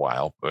for a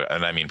while,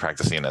 and I mean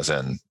practicing as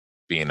in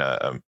being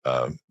a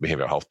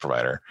behavioral health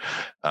provider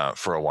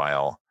for a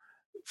while,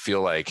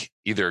 feel like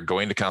either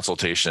going to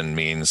consultation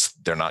means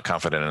they're not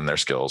confident in their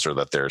skills or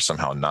that they're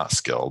somehow not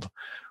skilled,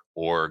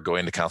 or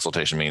going to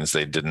consultation means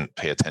they didn't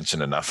pay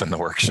attention enough in the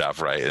workshop,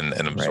 right? And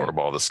absorb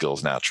all the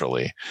skills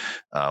naturally.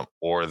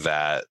 Or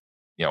that,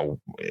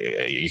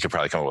 you could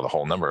probably come up with a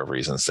whole number of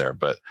reasons there,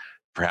 but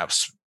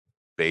perhaps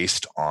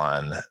based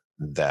on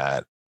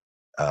that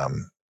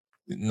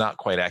not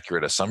quite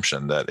accurate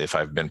assumption that if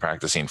I've been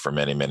practicing for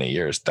many, many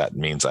years, that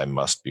means I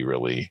must be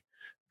really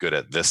good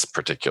at this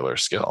particular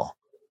skill.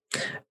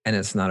 And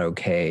it's not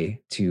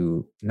okay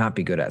to not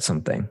be good at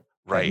something.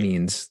 Right. That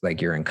means like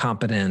you're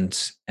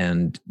incompetent.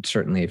 And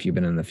certainly if you've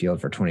been in the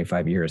field for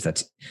 25 years,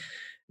 it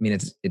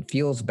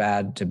feels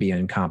bad to be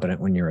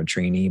incompetent when you're a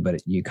trainee,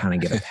 but you kind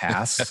of get a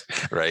pass.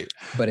 Right.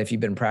 But if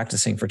you've been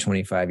practicing for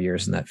 25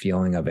 years and that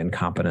feeling of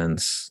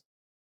incompetence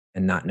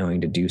and not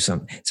knowing to do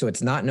something, so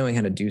it's not knowing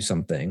how to do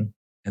something,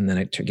 and then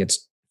it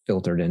gets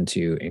filtered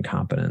into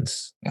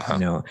incompetence,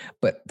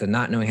 but the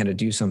not knowing how to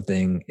do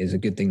something is a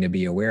good thing to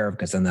be aware of,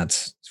 because then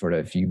that's sort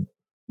of, if you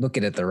look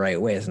at it the right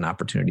way, as an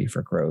opportunity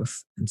for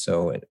growth. And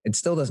so it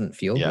still doesn't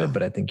feel good,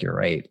 but I think you're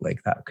right.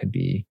 Like that could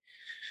be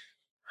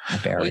a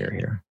barrier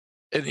here.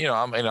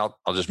 And,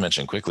 I'll just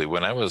mention quickly,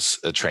 when I was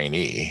a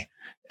trainee,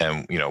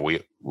 and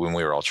when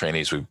we were all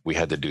trainees, we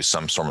had to do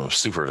some sort of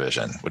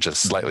supervision, which is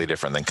slightly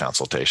different than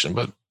consultation,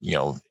 but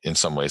in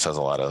some ways has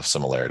a lot of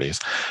similarities.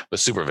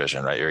 But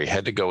supervision, right? You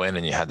had to go in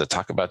and you had to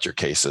talk about your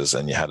cases,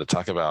 and you had to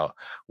talk about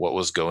what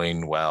was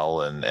going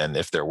well, and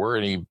if there were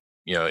any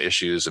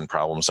issues and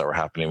problems that were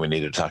happening, we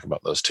needed to talk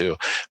about those too.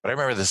 But I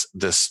remember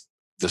this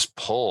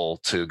pull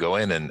to go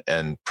in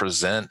and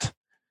present,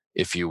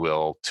 if you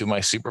will, to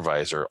my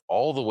supervisor,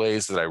 all the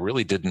ways that I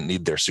really didn't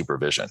need their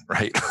supervision,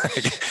 right?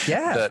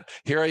 Yeah. That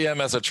here I am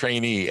as a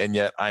trainee, and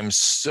yet I'm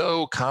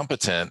so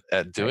competent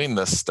at doing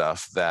this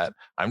stuff that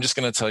I'm just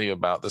going to tell you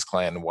about this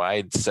client and why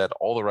I said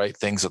all the right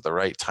things at the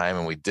right time,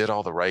 and we did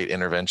all the right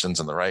interventions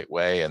in the right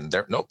way, and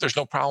there's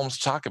no problems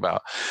to talk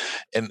about.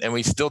 And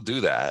we still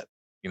do that,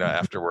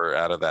 after we're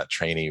out of that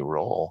trainee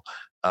role.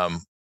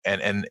 And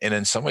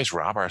in some ways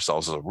rob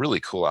ourselves of a really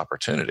cool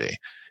opportunity.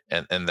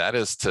 And that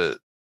is to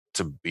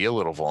be a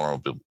little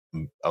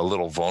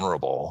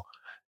vulnerable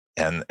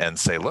and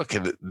say, look,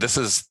 this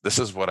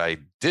is what I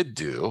did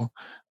do.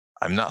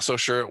 I'm not so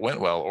sure it went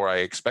well, or I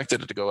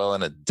expected it to go well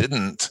and it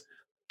didn't.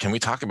 Can we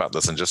talk about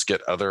this and just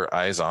get other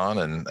eyes on,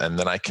 and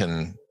then I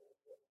can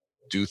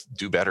do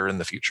better in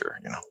the future,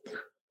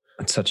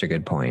 That's such a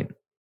good point.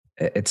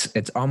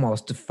 It's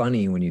almost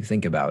funny when you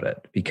think about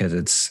it, because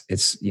it's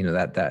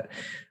that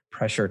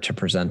pressure to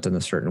present in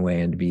a certain way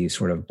and to be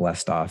sort of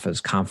blessed off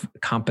as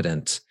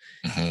competent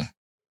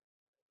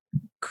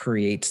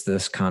creates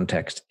this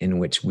context in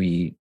which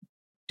we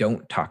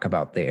don't talk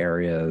about the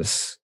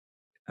areas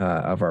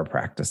of our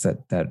practice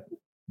that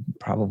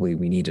probably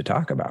we need to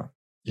talk about.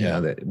 Yeah.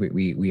 That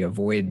we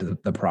avoid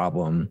the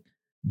problem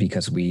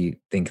because we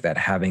think that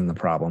having the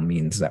problem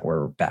means that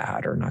we're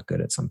bad or not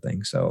good at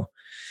something. So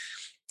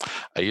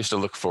I used to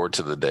look forward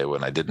to the day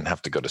when I didn't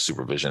have to go to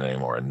supervision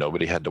anymore, and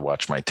nobody had to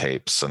watch my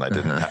tapes, and I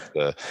didn't have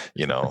to,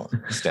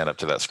 stand up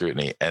to that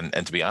scrutiny. And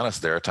to be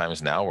honest, there are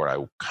times now where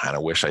I kind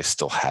of wish I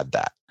still had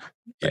that,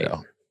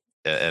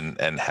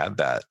 and had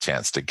that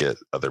chance to get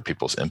other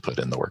people's input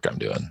in the work I'm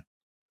doing.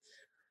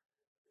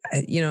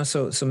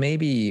 So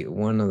maybe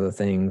one of the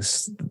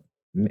things,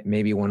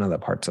 maybe one of the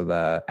parts of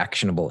the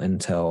actionable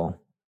intel,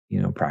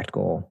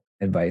 practical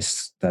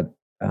advice that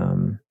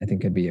I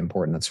think could be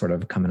important that's sort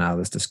of coming out of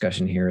this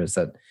discussion here is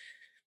that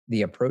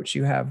the approach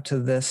you have to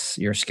this,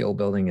 your skill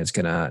building, is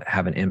going to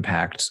have an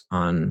impact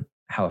on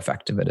how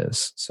effective it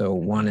is. So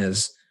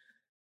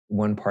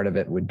one part of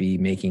it would be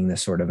making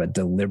this sort of a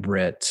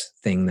deliberate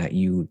thing that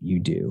you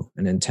do,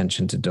 an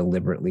intention to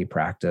deliberately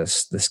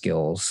practice the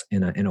skills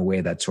in a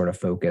way that's sort of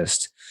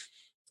focused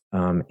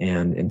and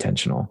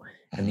intentional.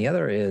 And the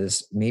other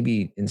is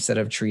maybe instead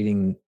of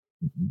treating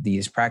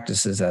these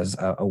practices as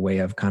a way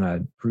of kind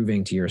of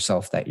proving to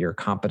yourself that you're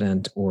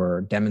competent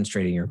or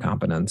demonstrating your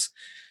competence,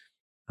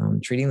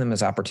 treating them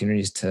as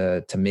opportunities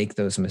to make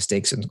those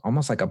mistakes in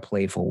almost like a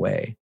playful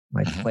way,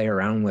 like play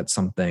around with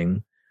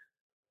something,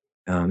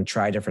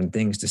 try different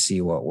things to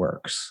see what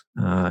works,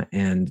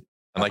 and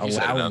like you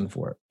said,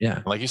 for it.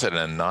 Yeah. Like you said, in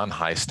a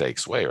non-high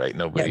stakes way, right?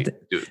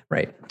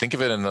 Right. Think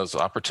of it in those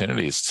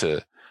opportunities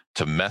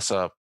to mess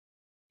up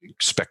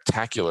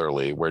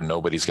spectacularly where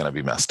nobody's going to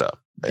be messed up.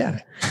 Yeah.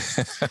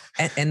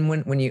 and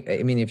when you,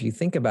 if you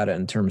think about it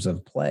in terms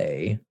of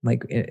play,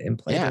 like in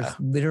play, there's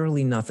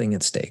literally nothing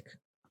at stake.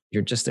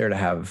 You're just there to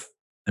have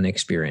an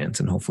experience,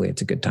 and hopefully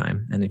it's a good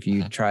time. And if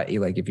you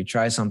if you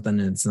try something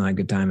and it's not a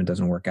good time, it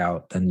doesn't work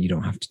out, then you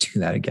don't have to do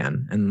that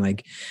again.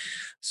 And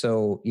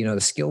so,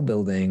 the skill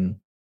building,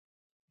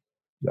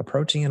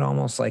 approaching it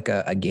almost like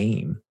a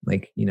game,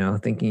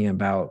 thinking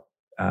about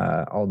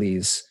all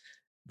these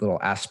little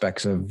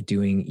aspects of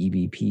doing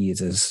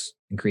EBPs is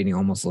creating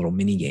almost little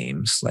mini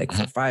games, like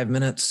for 5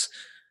 minutes,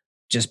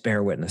 just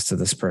bear witness to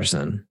this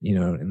person,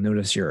 and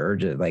notice your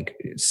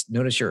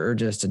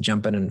urges to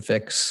jump in and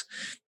fix,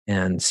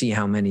 and see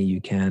how many you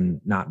can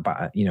not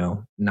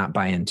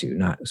buy into,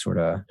 not sort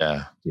of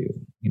do,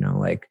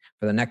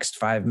 for the next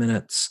 5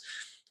 minutes,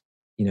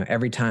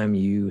 every time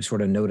you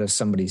sort of notice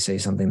somebody say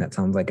something that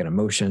sounds like an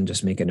emotion,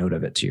 just make a note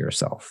of it to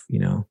yourself,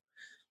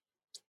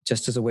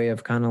 just as a way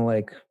of kind of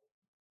like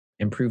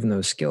improving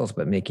those skills,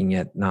 but making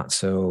it not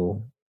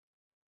so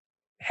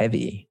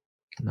heavy.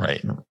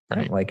 Right. Not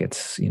like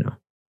it's,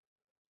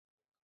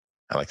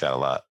 I like that a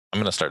lot. I'm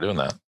going to start doing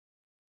that,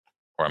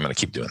 or I'm going to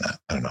keep doing that.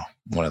 I don't know,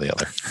 one or the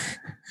other.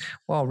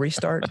 Well,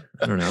 restart.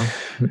 I don't know.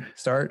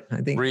 Start.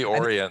 I think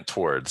reorient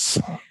towards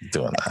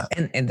doing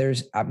that. And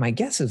there's my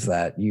guess is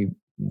that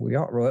we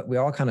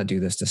all kind of do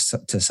this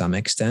to some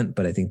extent,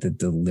 but I think the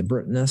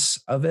deliberateness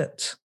of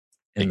it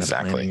and the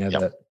planning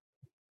of it.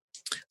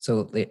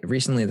 So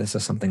recently, this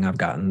is something I've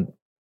gotten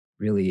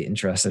really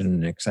interested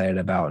and excited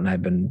about, and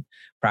I've been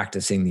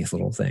practicing these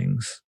little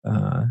things,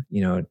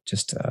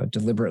 just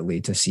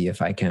deliberately to see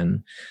if I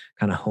can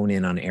kind of hone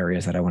in on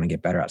areas that I want to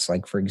get better at. So,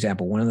 like for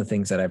example, one of the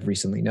things that I've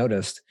recently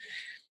noticed,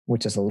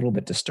 which is a little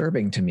bit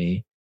disturbing to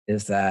me,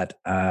 is that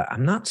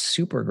I'm not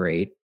super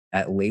great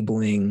at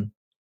labeling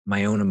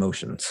my own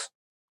emotions,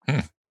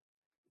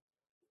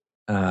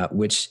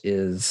 which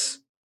is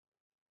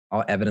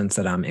all evidence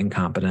that I'm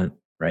incompetent,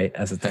 right?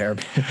 As a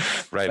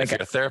therapist. Right. Like, if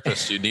you're a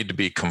therapist, you need to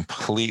be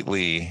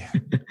completely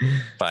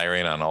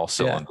firing on all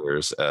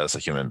cylinders as a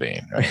human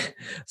being. Right.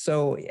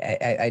 So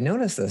I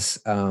noticed this.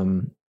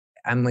 I'm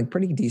like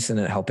pretty decent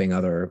at helping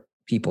other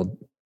people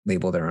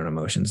label their own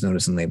emotions,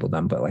 notice and label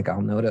them. But like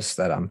I'll notice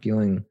that I'm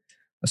feeling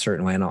a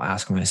certain way and I'll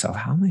ask myself,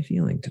 how am I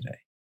feeling today?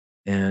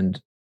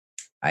 And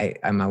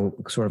I'm a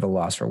sort of a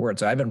loss for words.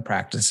 So I've been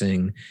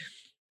practicing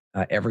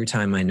every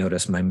time I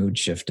notice my mood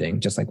shifting,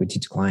 just like we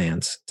teach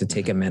clients, to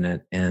take a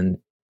minute and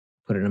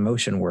put an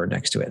emotion word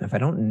next to it. And if I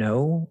don't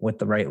know what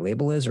the right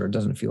label is or it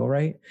doesn't feel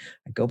right,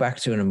 I go back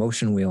to an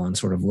emotion wheel and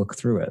sort of look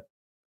through it.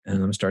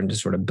 And I'm starting to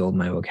sort of build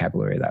my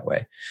vocabulary that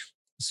way.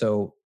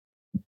 So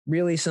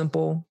really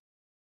simple,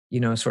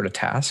 sort of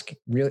task.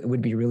 Really, it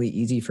would be really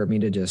easy for me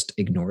to just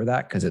ignore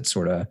that because it's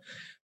sort of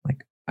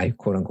like I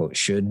quote unquote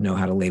should know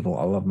how to label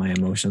all of my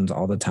emotions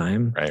all the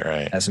time.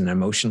 Right. As an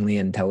emotionally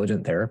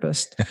intelligent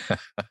therapist.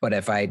 But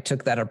if I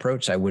took that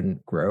approach, I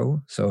wouldn't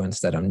grow. So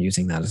instead, I'm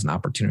using that as an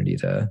opportunity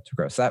to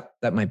grow. So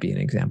that might be an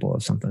example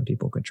of something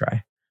people could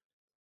try.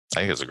 I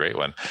think it's a great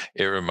one.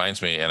 It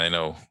reminds me, and I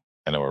know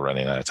we're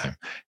running out of time.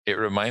 It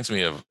reminds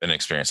me of an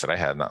experience that I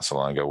had not so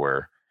long ago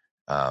where,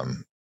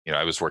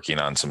 I was working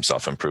on some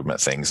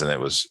self-improvement things, and it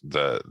was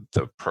the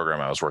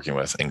program I was working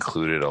with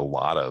included a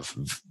lot of,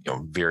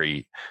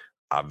 very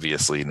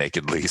obviously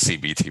nakedly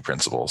CBT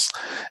principles.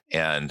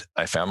 And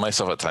I found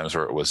myself at times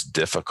where it was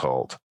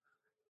difficult.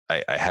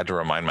 I had to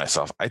remind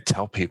myself, I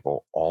tell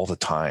people all the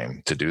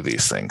time to do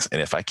these things.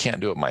 And if I can't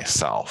do it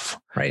myself,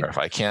 right, or if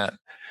I can't,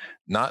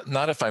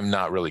 not if I'm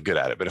not really good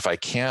at it, but if I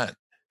can't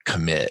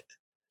commit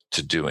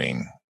to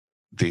doing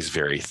these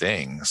very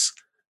things,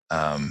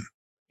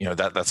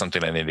 that's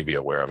something I need to be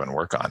aware of and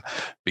work on,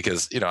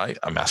 because,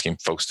 I'm asking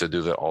folks to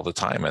do that all the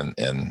time.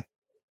 And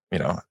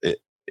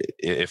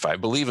if I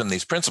believe in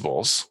these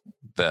principles,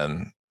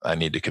 then I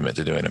need to commit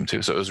to doing them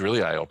too. So it was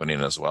really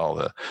eye-opening as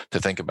well to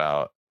think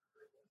about,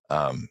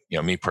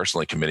 me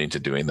personally committing to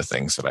doing the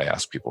things that I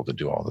ask people to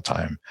do all the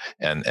time,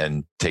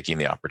 and taking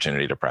the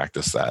opportunity to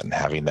practice that and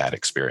having that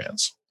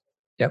experience.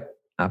 Yep,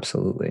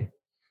 absolutely.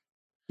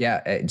 Yeah,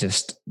 it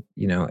just,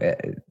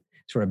 it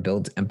sort of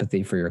builds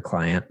empathy for your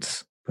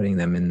clients, putting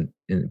them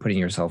in putting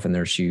yourself in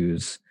their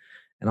shoes,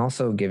 and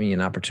also giving you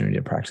an opportunity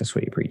to practice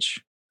what you preach.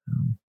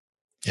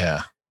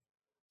 Yeah.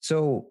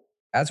 So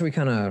as we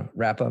kind of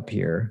wrap up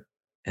here,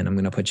 and I'm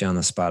going to put you on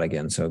the spot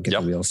again, so get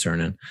the wheels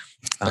turning.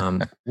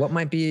 What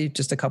might be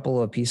just a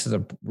couple of pieces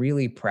of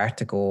really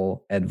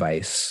practical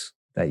advice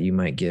that you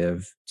might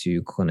give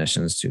to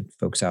clinicians, to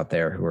folks out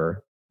there who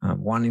are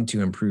wanting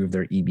to improve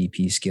their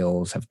EBP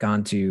skills, have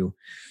gone to,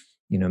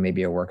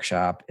 maybe a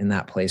workshop in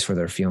that place where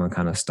they're feeling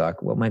kind of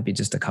stuck? What might be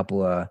just a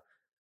couple of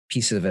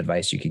pieces of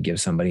advice you could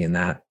give somebody in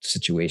that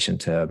situation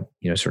to,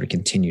 sort of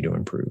continue to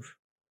improve?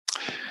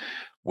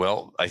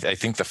 Well, I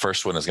think the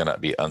first one is going to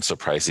be,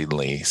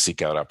 unsurprisingly,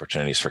 seek out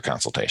opportunities for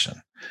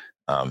consultation.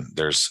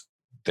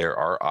 There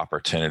are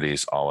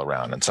opportunities all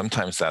around. And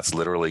sometimes that's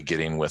literally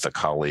getting with a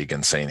colleague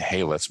and saying,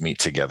 hey, let's meet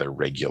together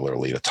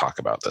regularly to talk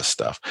about this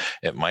stuff.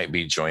 It might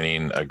be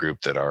joining a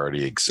group that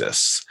already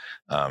exists.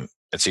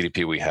 At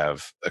CDP, we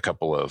have a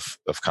couple of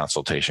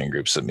consultation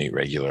groups that meet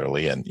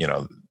regularly. And,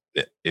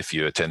 if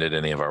you attended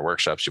any of our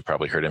workshops, you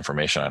probably heard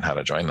information on how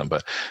to join them.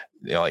 But,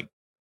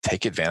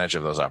 take advantage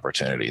of those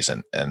opportunities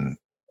and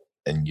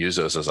use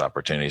those as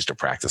opportunities to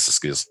practice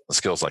the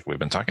skills like we've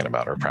been talking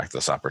about, or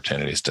practice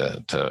opportunities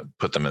to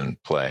put them in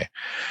play.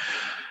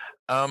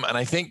 And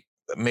I think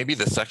maybe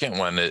the second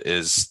one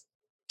is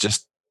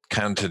just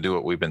kind of to do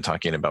what we've been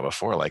talking about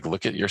before, like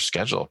look at your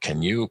schedule.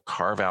 Can you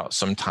carve out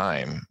some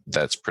time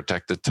that's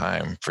protected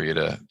time for you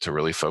to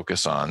really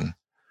focus on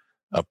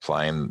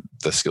applying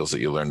the skills that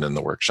you learned in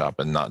the workshop,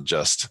 and not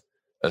just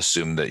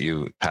assume that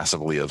you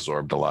passively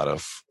absorbed a lot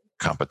of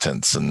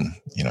competence and,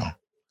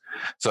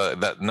 So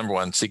that, number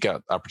one, seek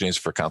out opportunities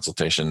for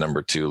consultation.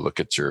 Number two, look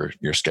at your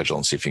schedule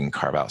and see if you can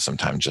carve out some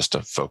time just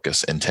to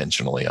focus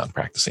intentionally on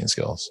practicing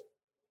skills.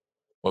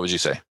 What would you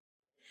say?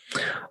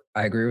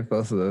 I agree with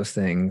both of those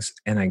things.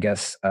 And I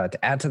guess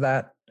to add to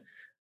that,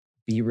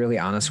 be really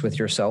honest with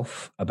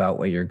yourself about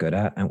what you're good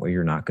at and what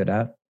you're not good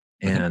at.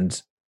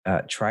 And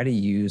try to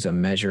use a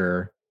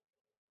measure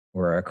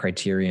or a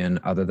criterion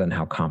other than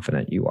how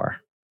confident you are.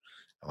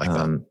 I like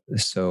that.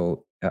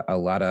 So a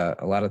lot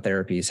of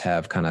therapies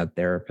have kind of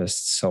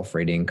therapist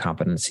self-rating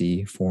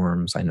competency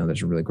forms. I know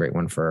there's a really great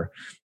one for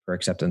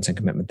acceptance and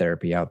commitment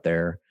therapy out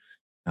there.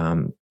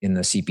 In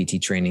the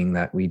CPT training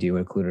that we do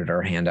included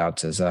our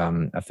handouts as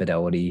a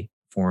fidelity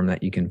form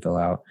that you can fill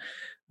out.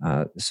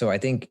 So I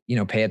think,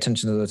 pay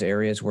attention to those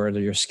areas where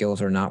your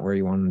skills are not where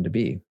you want them to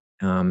be.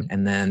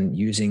 And then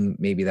using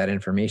maybe that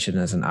information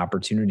as an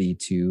opportunity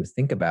to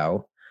think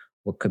about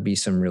what could be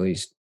some really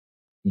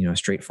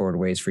straightforward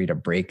ways for you to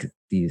break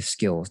these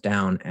skills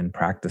down and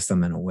practice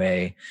them in a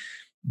way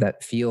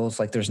that feels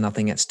like there's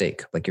nothing at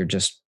stake. Like you're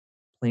just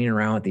playing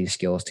around with these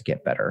skills to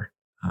get better,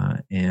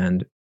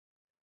 and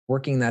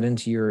working that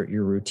into your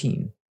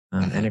routine.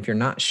 And if you're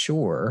not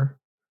sure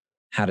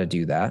how to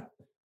do that,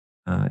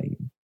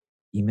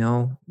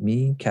 email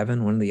me,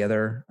 Kevin, one of the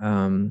other,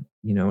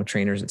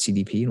 trainers at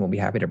CDP, and we'll be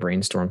happy to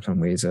brainstorm some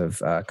ways of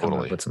coming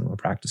up with some little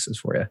practices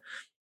for you.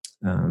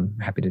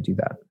 Happy to do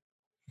that.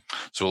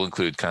 So we'll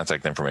include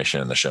contact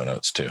information in the show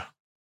notes too.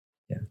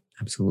 Yeah,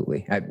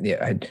 absolutely.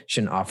 I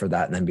shouldn't offer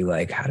that and then be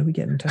like, how do we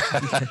get in touch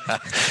with you?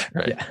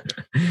 Right.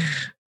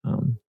 Yeah.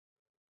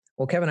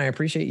 Well, Kevin, I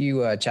appreciate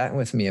you chatting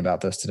with me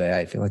about this today.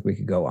 I feel like we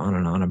could go on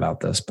and on about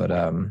this, but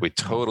we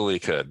totally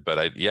could. But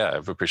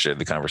I've appreciated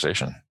the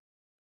conversation.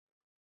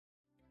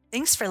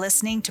 Thanks for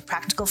listening to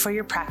Practical for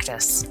Your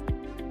Practice.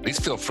 Please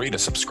feel free to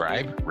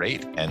subscribe,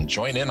 rate, and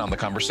join in on the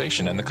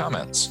conversation in the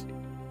comments.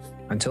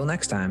 Until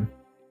next time.